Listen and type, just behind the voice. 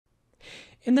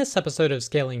In this episode of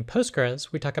Scaling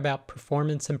Postgres, we talk about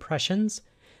performance impressions,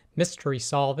 mystery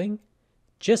solving,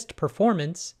 GiST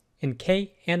performance, and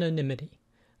K-Anonymity.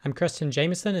 I'm Kristen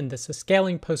Jameson, and this is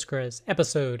Scaling Postgres,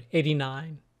 episode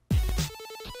 89.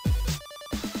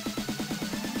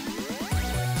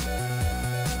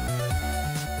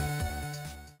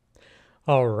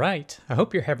 All right, I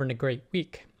hope you're having a great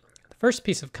week. The first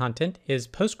piece of content is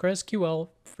PostgreSQL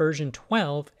version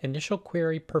 12 initial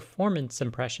query performance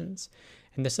impressions.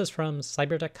 And this is from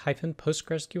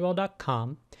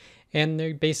cyberdeck-postgresql.com. And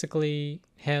they basically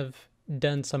have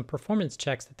done some performance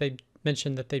checks that they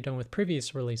mentioned that they've done with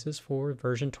previous releases for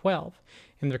version 12.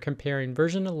 And they're comparing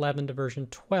version 11 to version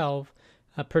 12,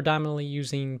 predominantly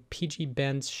using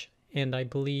pgbench and I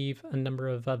believe a number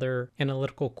of other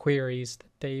analytical queries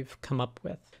that they've come up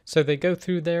with. So they go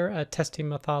through their testing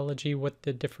methodology, what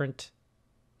the different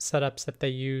setups that they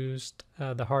used,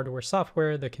 the hardware,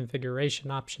 software, the configuration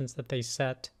options that they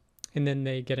set, and then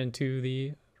they get into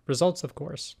the results, of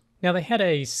course. Now they had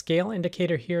a scale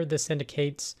indicator here. This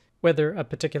indicates whether a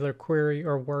particular query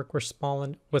or work was small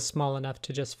enough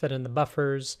to just fit in the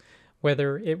buffers,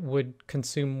 whether it would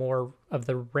consume more of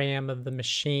the RAM of the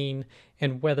machine,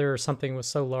 and whether something was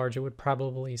so large it would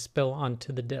probably spill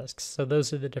onto the disks. So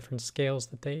those are the different scales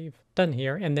that they've done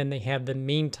here. And then they have the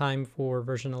mean time for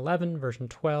version 11, version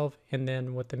 12, and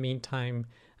then what the mean time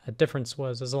difference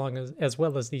was, as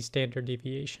well as these standard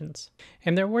deviations.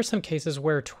 And there were some cases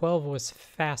where 12 was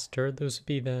faster. Those would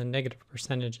be the negative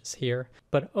percentages here.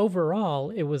 But overall,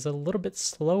 it was a little bit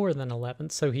slower than 11.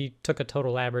 So he took a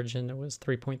total average and it was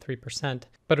 3.3%.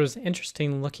 But it was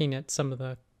interesting looking at some of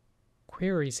the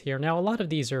queries here. Now, a lot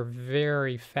of these are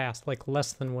very fast, like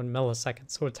less than 1 millisecond.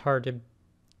 So it's hard to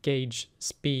gauge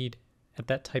speed at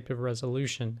that type of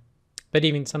resolution. But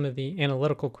even some of the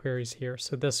analytical queries here.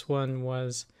 So this one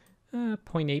was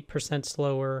 0.8%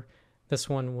 slower. This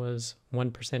one was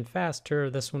 1% faster.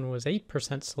 This one was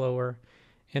 8% slower.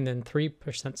 And then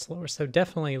 3% slower. So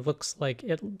definitely looks like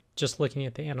it, just looking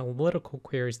at the analytical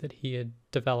queries that he had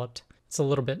developed, it's a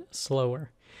little bit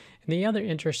slower. And the other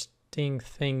interesting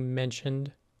thing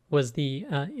mentioned was the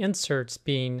inserts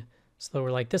being slower.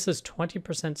 Like this is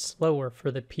 20% slower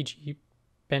for the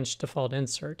pgbench default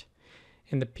insert.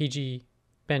 And the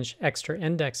pgbench extra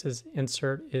indexes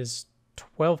insert is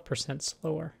 12%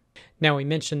 slower. Now we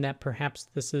mentioned that perhaps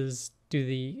this is due to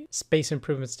the space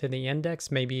improvements to the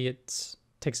index. Maybe it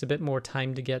takes a bit more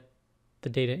time to get the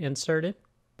data inserted.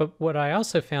 But what I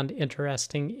also found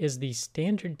interesting is the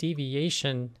standard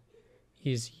deviation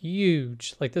is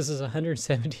huge. Like this is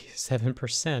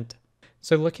 177%.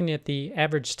 So looking at the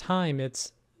average time,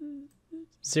 it's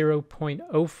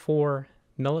 0.04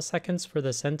 milliseconds for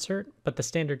this insert, but the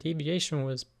standard deviation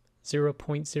was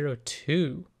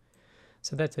 0.02.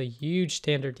 So that's a huge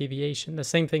standard deviation. The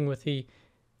same thing with the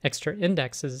extra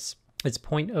indexes. It's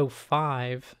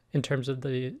 0.05 in terms of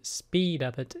the speed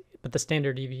of it, but the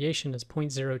standard deviation is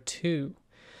 0.02.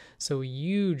 So a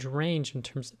huge range in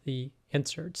terms of the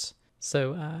inserts.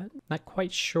 So not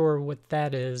quite sure what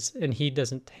that is, and he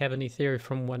doesn't have any theory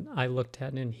from what I looked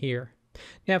at in here.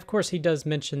 Now, of course, he does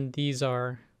mention these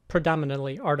are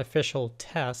predominantly artificial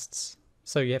tests,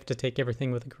 so you have to take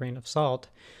everything with a grain of salt,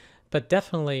 but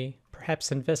definitely perhaps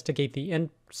investigate the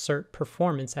insert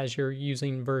performance as you're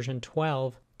using version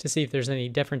 12 to see if there's any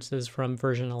differences from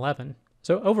version 11.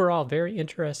 So overall, very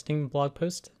interesting blog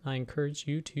post. I encourage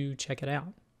you to check it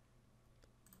out.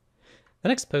 The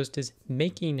next post is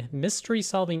making mystery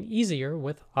solving easier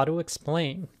with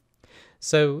auto-explain.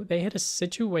 So they had a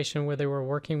situation where they were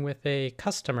working with a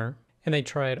customer and they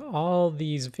tried all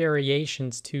these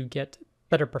variations to get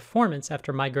better performance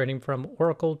after migrating from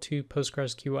Oracle to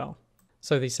PostgreSQL.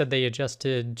 So they said they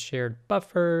adjusted shared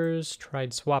buffers,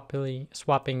 tried swapping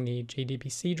the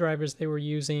JDBC drivers they were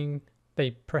using.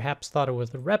 They perhaps thought it was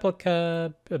the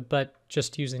replica, but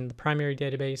just using the primary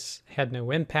database had no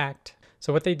impact.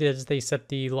 So what they did is they set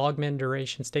the logmin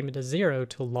duration statement to 0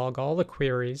 to log all the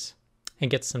queries and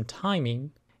get some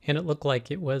timing, and it looked like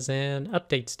it was an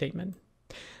update statement.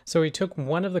 So he took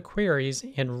one of the queries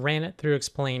and ran it through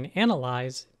explain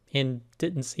analyze and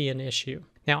didn't see an issue.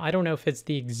 Now, I don't know if it's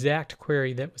the exact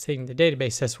query that was hitting the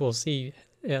database, as we'll see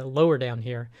lower down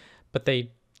here, but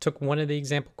they took one of the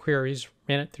example queries,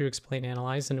 ran it through explain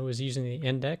analyze, and it was using the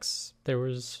index. There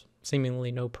was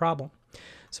seemingly no problem.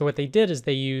 So what they did is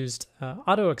they used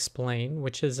auto-explain,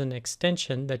 which is an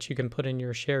extension that you can put in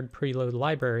your shared preload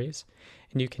libraries,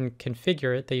 and you can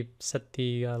configure it. They set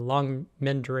the long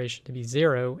min duration to be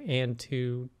 0 and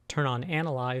to turn on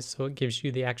analyze, so it gives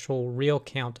you the actual real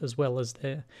count as well as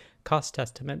the cost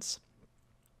estimates.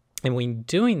 And when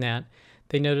doing that,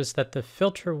 they noticed that the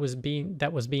filter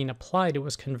that was being applied, it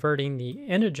was converting the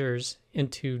integers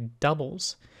into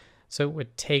doubles. So it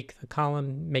would take the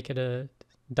column, make it a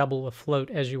double a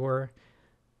float as you were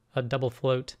a double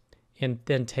float, and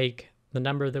then take the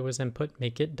number that was input,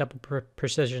 make it double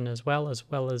precision as well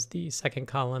as the second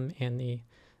column and the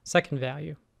second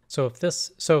value. So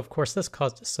of course this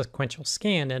caused a sequential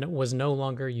scan, and it was no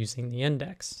longer using the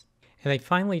index. And they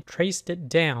finally traced it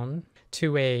down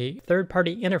to a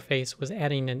third-party interface was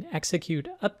adding an execute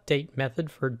update method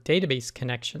for database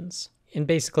connections. And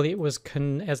basically it was,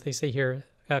 as they say here,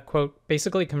 quote,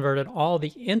 basically converted all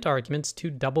the int arguments to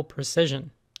double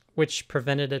precision, which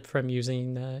prevented it from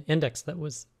using the index that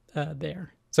was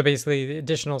there. So basically the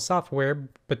additional software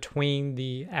between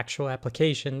the actual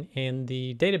application and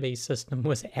the database system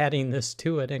was adding this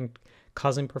to it and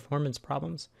causing performance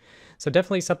problems. So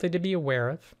definitely something to be aware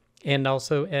of, and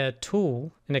also a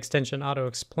tool, an extension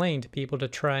auto-explain, to be able to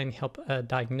try and help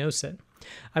diagnose it.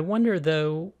 I wonder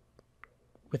though,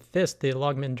 with this, the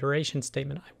logmin duration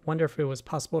statement, I wonder if it was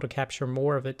possible to capture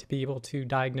more of it to be able to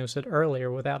diagnose it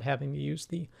earlier without having to use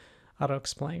the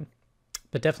auto-explain.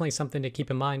 But definitely something to keep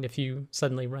in mind if you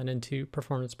suddenly run into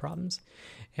performance problems.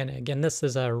 And again, this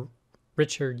is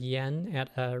Richard Yen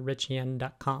at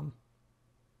richyen.com.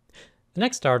 The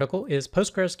next article is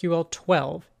PostgreSQL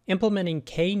 12, implementing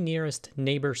k-nearest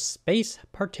neighbor space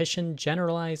partition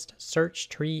generalized search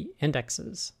tree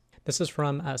indexes. This is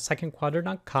from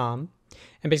secondquadrant.com.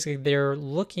 And basically they're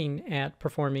looking at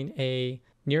performing a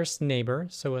nearest neighbor,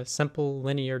 so a simple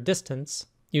linear distance,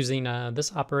 using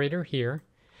this operator here.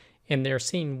 And they're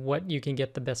seeing what you can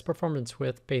get the best performance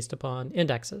with based upon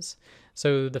indexes.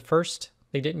 So the first,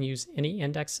 they didn't use any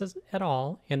indexes at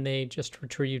all, and they just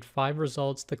retrieved 5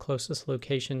 results, the closest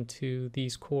location to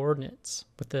these coordinates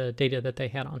with the data that they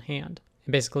had on hand.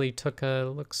 It basically took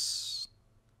looks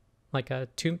like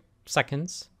 2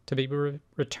 seconds to be able to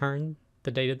return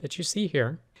the data that you see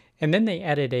here. And then they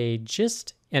added a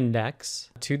GiST index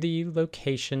to the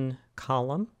location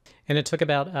column, and it took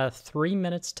about 3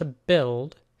 minutes to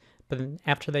build. But then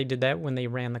after they did that, when they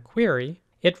ran the query,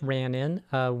 it ran in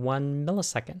 1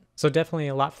 millisecond. So definitely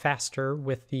a lot faster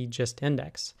with the GiST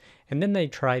index. And then they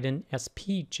tried an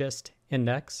SP-GiST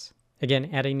index, again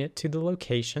adding it to the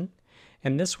location.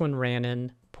 And this one ran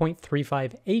in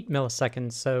 0.358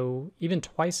 milliseconds, so even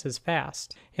twice as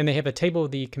fast. And they have a table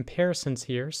of the comparisons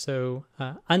here, so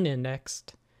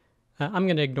unindexed. I'm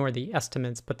going to ignore the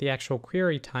estimates, but the actual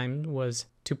query time was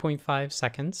 2.5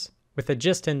 seconds. With the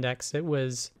GiST index, it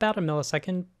was about a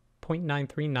millisecond,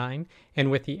 0.939,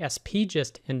 and with the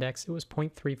SP-GiST index, it was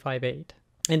 0.358.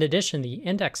 In addition, the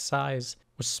index size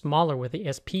was smaller with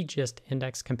the SP-GiST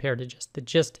index compared to just the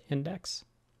GiST index.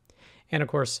 And of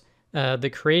course, the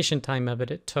creation time of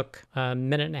it took a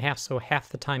minute and a half, so half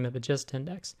the time of a GiST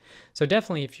index. So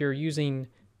definitely if you're using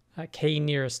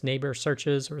k-nearest neighbor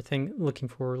searches or looking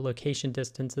for location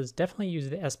distances, definitely use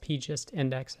the SP-GiST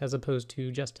index as opposed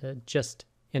to just a GiST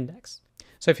index.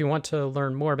 So if you want to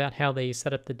learn more about how they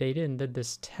set up the data and did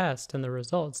this test and the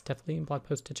results, definitely a blog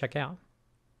post to check out.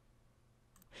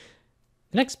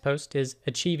 The next post is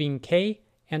Achieving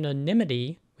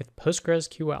K-Anonymity with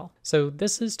PostgreSQL. So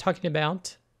this is talking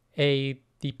about the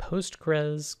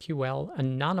PostgreSQL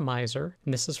anonymizer,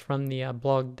 and this is from the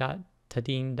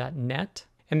blog.tadine.net.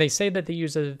 And they say that they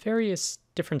use various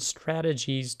different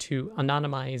strategies to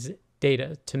anonymize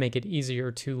data to make it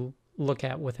easier to look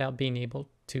at without being able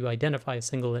to identify a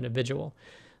single individual.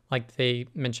 Like they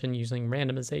mentioned using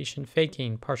randomization,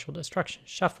 faking, partial destruction,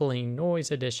 shuffling,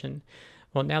 noise addition.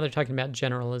 Well, now they're talking about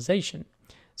generalization.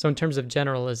 So in terms of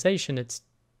generalization, it's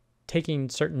taking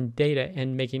certain data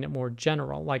and making it more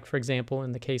general. Like for example,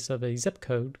 in the case of a zip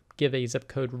code, give a zip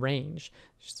code range.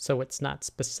 So it's not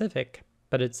specific,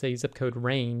 but it's a zip code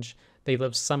range. They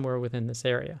live somewhere within this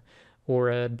area.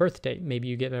 Or a birth date. Maybe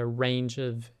you get a range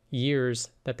of years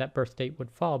that birth date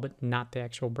would fall, but not the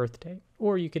actual birth date.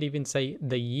 Or you could even say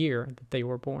the year that they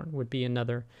were born would be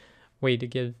another way to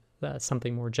give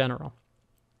something more general.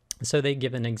 So they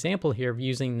give an example here of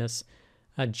using this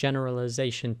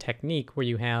generalization technique where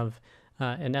you have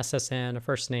an SSN, a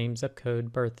first name, zip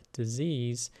code, birth,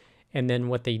 disease, and then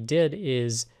what they did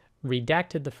is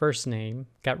redacted the first name,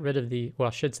 got rid of the, well,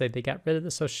 I should say they got rid of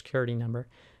the social security number,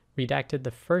 redacted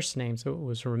the first name so it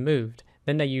was removed.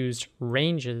 Then they used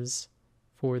ranges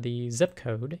for the zip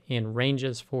code and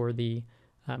ranges for the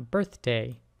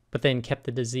birthday, but then kept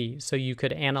the disease. So you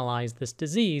could analyze this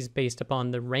disease based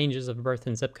upon the ranges of birth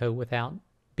and zip code without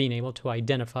being able to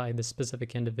identify the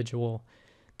specific individual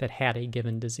that had a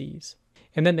given disease.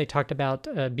 And then they talked about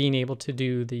being able to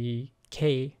do the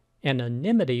K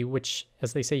K-Anonymity, which,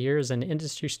 as they say here, is an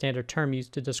industry standard term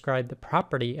used to describe the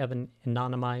property of an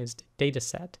anonymized data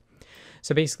set.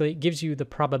 So basically, it gives you the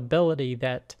probability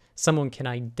that someone can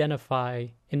identify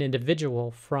an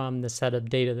individual from the set of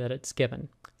data that it's given.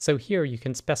 So here you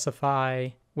can specify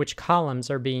which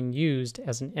columns are being used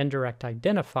as an indirect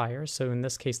identifier, so in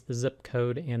this case the zip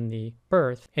code and the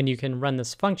birth, and you can run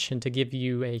this function to give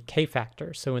you a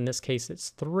k-factor. So in this case it's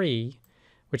 3,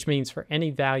 which means for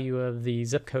any value of the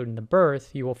zip code and the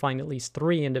birth, you will find at least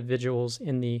 3 individuals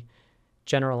in the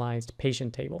generalized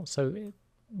patient table. So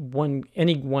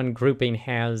any one grouping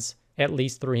has at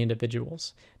least 3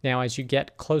 individuals. Now, as you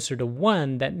get closer to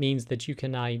 1, that means that you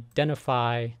can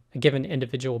identify a given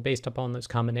individual based upon those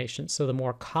combinations. So the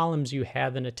more columns you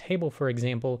have in a table, for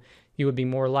example, you would be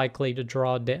more likely to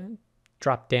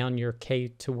drop down your K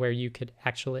to where you could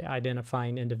actually identify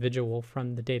an individual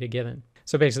from the data given.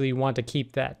 So basically, you want to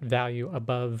keep that value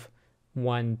above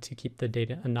 1 to keep the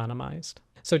data anonymized.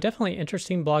 So definitely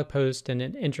interesting blog post and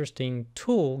an interesting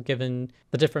tool given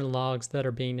the different logs that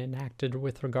are being enacted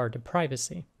with regard to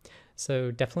privacy.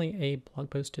 So definitely a blog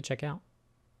post to check out.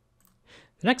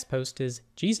 The next post is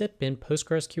GZip in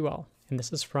PostgreSQL, and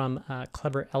this is from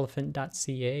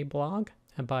cleverelephant.ca blog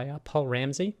by Paul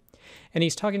Ramsey. And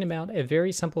he's talking about a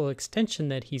very simple extension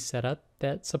that he set up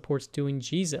that supports doing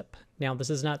GZip. Now,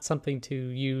 this is not something to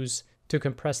use to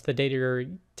compress the data you're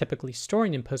typically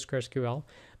storing in PostgreSQL,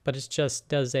 but it just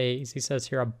does as he says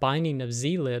here, a binding of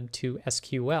zlib to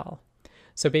SQL.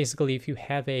 So basically, if you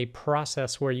have a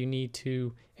process where you need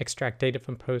to extract data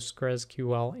from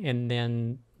PostgreSQL and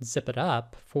then zip it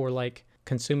up for like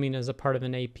consuming as a part of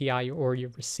an API, or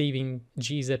you're receiving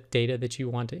GZip data that you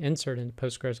want to insert into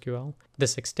PostgreSQL,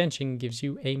 this extension gives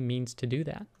you a means to do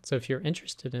that. So if you're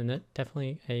interested in it,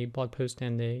 definitely a blog post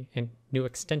and a new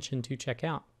extension to check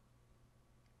out.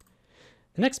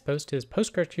 The next post is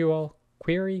PostgreSQL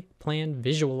Query Plan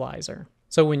Visualizer.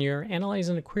 So when you're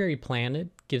analyzing a query plan, it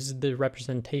gives the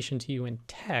representation to you in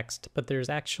text, but there's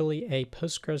actually a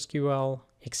PostgreSQL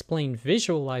Explain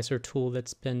Visualizer tool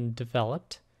that's been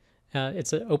developed.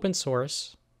 It's an open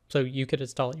source, so you could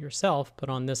install it yourself, but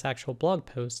on this actual blog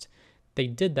post, they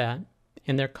did that,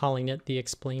 and they're calling it the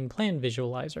Explain Plan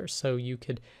Visualizer. So you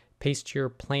could paste your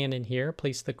plan in here,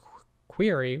 place the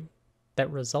query that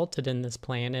resulted in this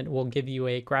plan, and it will give you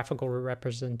a graphical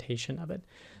representation of it.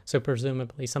 So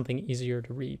presumably something easier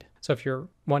to read. So if you're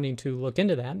wanting to look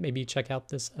into that, maybe check out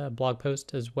this blog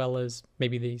post as well as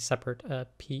maybe the separate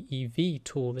PEV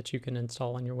tool that you can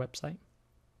install on your website.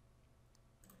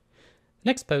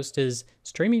 Next post is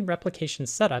Streaming Replication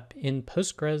Setup in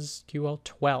PostgreSQL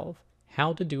 12,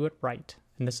 How to Do It Right.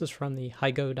 And this is from the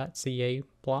hygo.ca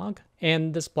blog.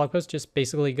 And this blog post just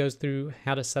basically goes through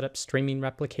how to set up streaming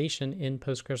replication in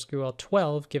PostgreSQL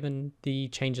 12, given the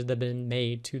changes that have been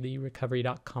made to the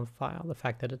recovery.conf file, the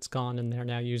fact that it's gone and they're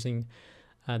now using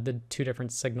the 2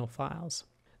 different signal files.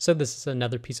 So this is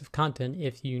another piece of content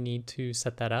if you need to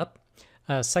set that up.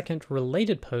 Second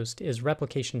related post is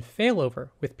Replication Failover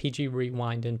with PG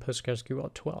Rewind in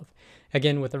PostgreSQL 12.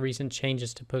 Again, with the recent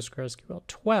changes to PostgreSQL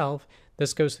 12,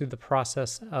 this goes through the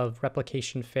process of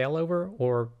replication failover,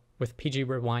 or with PG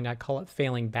Rewind, I call it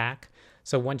failing back.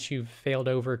 So once you've failed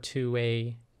over to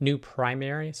a new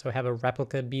primary, so have a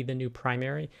replica be the new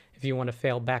primary, if you want to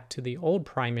fail back to the old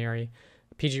primary,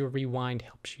 PG Rewind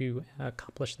helps you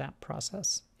accomplish that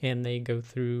process. And they go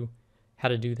through how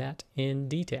to do that in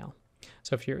detail.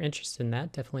 So if you're interested in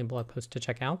that, definitely a blog post to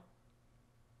check out.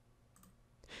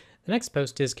 The next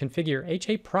post is Configure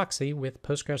HAProxy with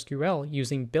PostgreSQL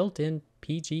using built-in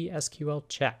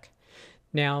pgsql-check.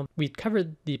 Now, we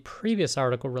covered the previous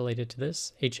article related to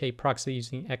this, HAProxy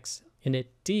using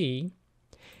xinitd,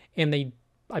 and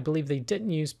I believe they didn't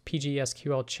use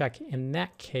pgsql-check in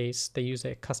that case. They used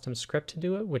a custom script to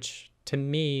do it, which to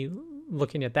me,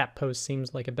 looking at that post,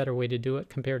 seems like a better way to do it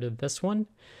compared to this one.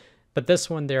 But this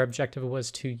one, their objective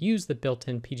was to use the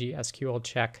built-in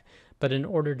pgsql-check, but in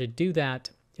order to do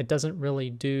that, it doesn't really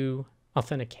do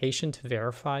authentication to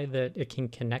verify that it can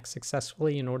connect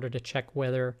successfully in order to check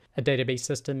whether a database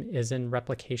system is in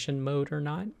replication mode or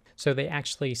not. So they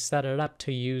actually set it up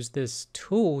to use this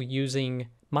tool using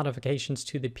modifications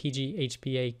to the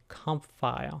pghpa-conf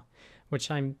file,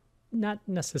 which I'm not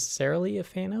necessarily a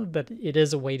fan of, but it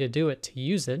is a way to do it, to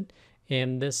use it.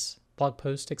 And this blog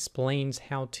post explains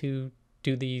how to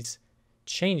do these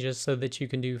changes so that you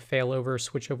can do failover,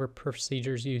 switchover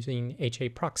procedures using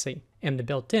HAProxy and the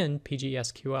built-in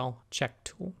pgsql-check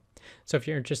tool. So if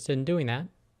you're interested in doing that,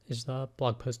 is the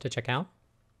blog post to check out.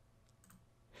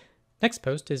 Next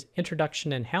post is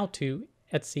Introduction and How to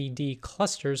etcd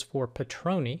clusters for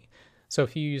Patroni. So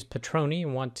if you use Patroni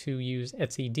and want to use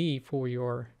etcd for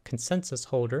your consensus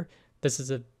holder, this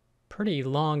is a pretty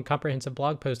long, comprehensive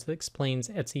blog post that explains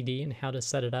etcd and how to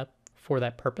set it up for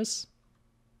that purpose.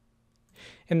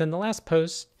 And then the last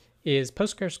post is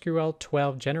PostgreSQL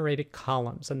 12 generated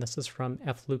columns, and this is from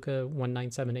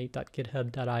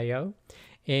fluca1978.github.io,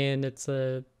 and it's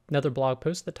another blog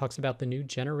post that talks about the new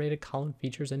generated column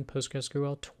features in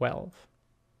PostgreSQL 12.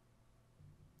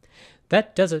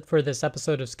 That does it for this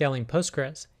episode of Scaling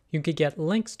Postgres. You can get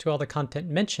links to all the content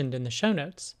mentioned in the show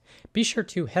notes. Be sure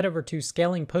to head over to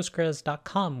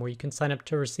scalingpostgres.com where you can sign up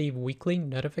to receive weekly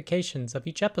notifications of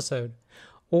each episode,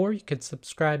 or you can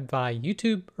subscribe via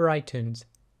YouTube or iTunes.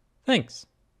 Thanks.